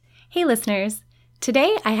Hey listeners,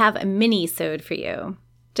 today I have a Minisode for you.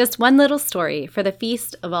 Just one little story for the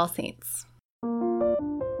Feast of All Saints.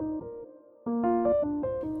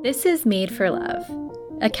 This is Made for Love,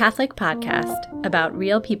 a Catholic podcast about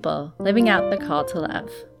real people living out the call to love.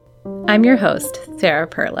 I'm your host, Sarah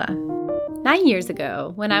Perla. 9 years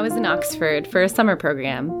ago, when I was in Oxford for a summer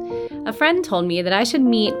program, a friend told me that I should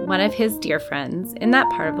meet one of his dear friends in that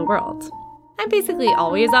part of the world. I'm basically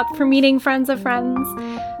always up for meeting friends of friends.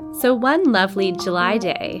 So one lovely July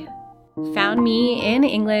day found me in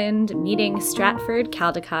England meeting Stratford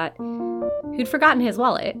Caldecott, who'd forgotten his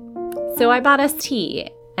wallet. So I bought us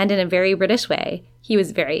tea, and in a very British way, he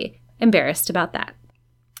was very embarrassed about that.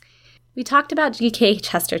 We talked about G.K.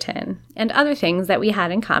 Chesterton and other things that we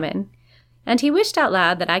had in common, and he wished out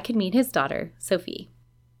loud that I could meet his daughter, Sophie.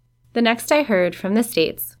 The next I heard from the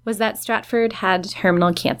States was that Stratford had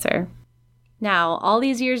terminal cancer. Now, all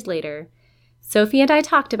these years later, Sophie and I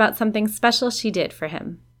talked about something special she did for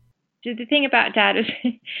him. The thing about Dad is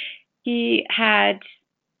he had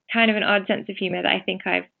kind of an odd sense of humor that I think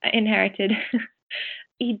I've inherited.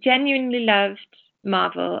 He genuinely loved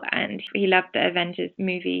Marvel, and he loved the Avengers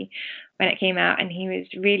movie when it came out, and he was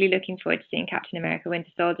really looking forward to seeing Captain America: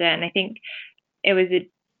 Winter Soldier, and I think it was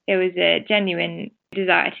a genuine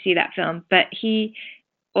desire to see that film. But he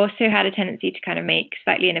also had a tendency to kind of make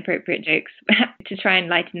slightly inappropriate jokes to try and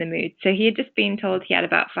lighten the mood. So he had just been told he had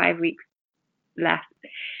about 5 weeks left.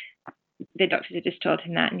 The doctors had just told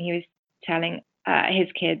him that, and he was telling his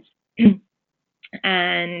kids.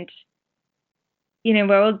 And, you know,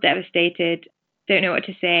 we're all devastated, don't know what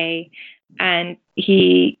to say. And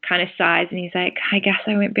he kind of sighs and he's like, I guess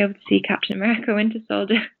I won't be able to see Captain America: Winter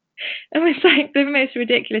Soldier. And it was like the most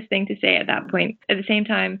ridiculous thing to say at that point. At the same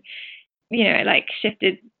time, you know, it like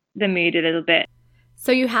shifted the mood a little bit.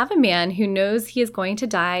 So you have a man who knows he is going to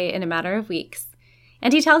die in a matter of weeks,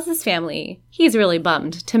 and he tells his family he's really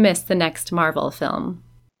bummed to miss the next Marvel film.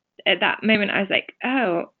 At that moment, I was like,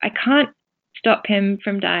 oh, I can't stop him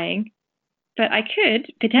from dying, but I could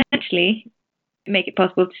potentially make it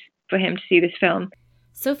possible for him to see this film.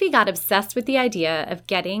 Sophie got obsessed with the idea of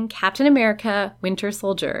getting Captain America: Winter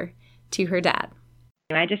Soldier to her dad.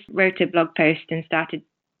 I just wrote a blog post and started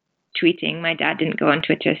tweeting. My dad didn't go on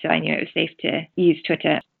Twitter, so I knew it was safe to use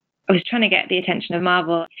Twitter. I was trying to get the attention of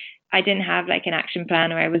Marvel. I didn't have like an action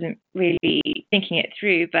plan, or I wasn't really thinking it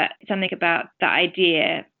through, but something about that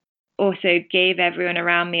idea also gave everyone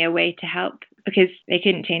around me a way to help, because they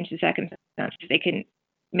couldn't change the circumstances. They couldn't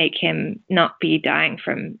make him not be dying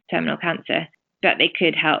from terminal cancer, but they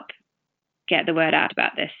could help get the word out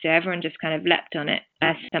about this. So everyone just kind of leapt on it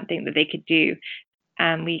as something that they could do.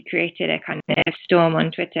 And we created a kind of storm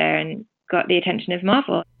on Twitter and got the attention of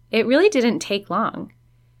Marvel. It really didn't take long.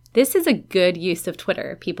 This is a good use of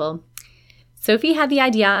Twitter, people. Sophie had the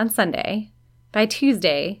idea on Sunday. By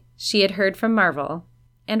Tuesday, she had heard from Marvel.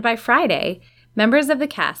 And by Friday, members of the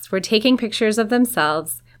cast were taking pictures of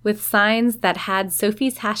themselves with signs that had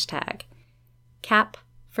Sophie's hashtag, Cap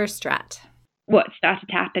for Strat. What started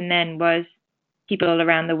to happen then was people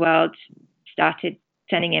around the world started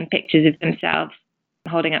sending in pictures of themselves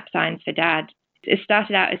holding up signs for Dad. It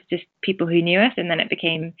started out as just people who knew us, and then it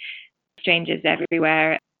became strangers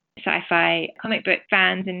everywhere, sci-fi comic book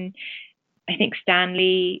fans, and I think Stan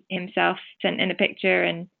Lee himself sent in a picture,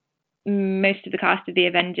 and most of the cast of the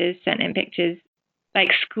Avengers sent in pictures, like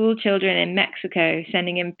school children in Mexico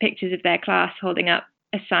sending in pictures of their class holding up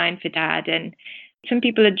a sign for Dad, and some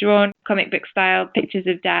people had drawn comic book style pictures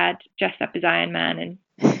of Dad dressed up as Iron Man and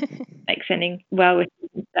like sending well wishes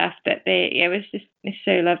and stuff. But it's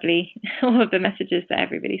so lovely, all of the messages that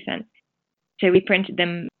everybody sent. So we printed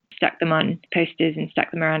them, stuck them on posters and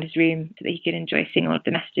stuck them around his room so that he could enjoy seeing all of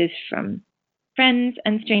the messages from friends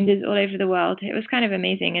and strangers all over the world. It was kind of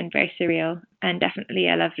amazing and very surreal, and definitely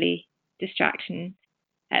a lovely distraction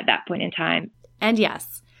at that point in time. And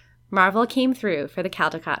yes, Marvel came through for the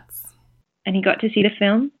Caldecotts. And he got to see the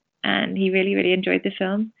film, and he really, really enjoyed the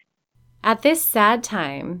film. At this sad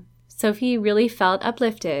time, Sophie really felt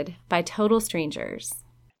uplifted by total strangers.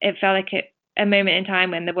 It felt like a moment in time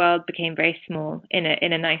when the world became very small in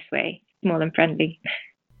a nice way, small and friendly.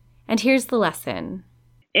 And here's the lesson.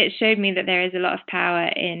 It showed me that there is a lot of power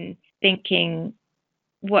in thinking,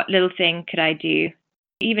 what little thing could I do?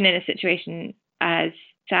 Even in a situation as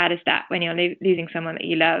sad as that, when you're losing someone that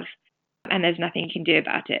you love and there's nothing you can do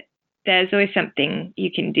about it. There's always something you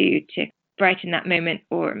can do to brighten that moment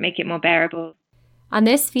or make it more bearable. On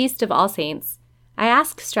this Feast of All Saints, I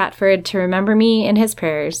ask Stratford to remember me in his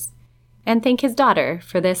prayers and thank his daughter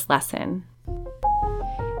for this lesson.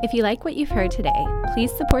 If you like what you've heard today,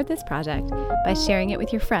 please support this project by sharing it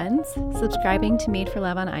with your friends, subscribing to Made for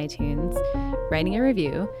Love on iTunes, writing a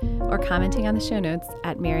review, or commenting on the show notes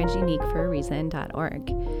at marriageuniqueforareason.org.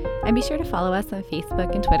 And be sure to follow us on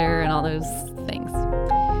Facebook and Twitter and all those things.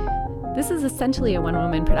 This is essentially a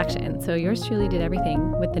one-woman production, so yours truly did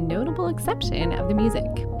everything with the notable exception of the music.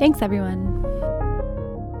 Thanks, everyone.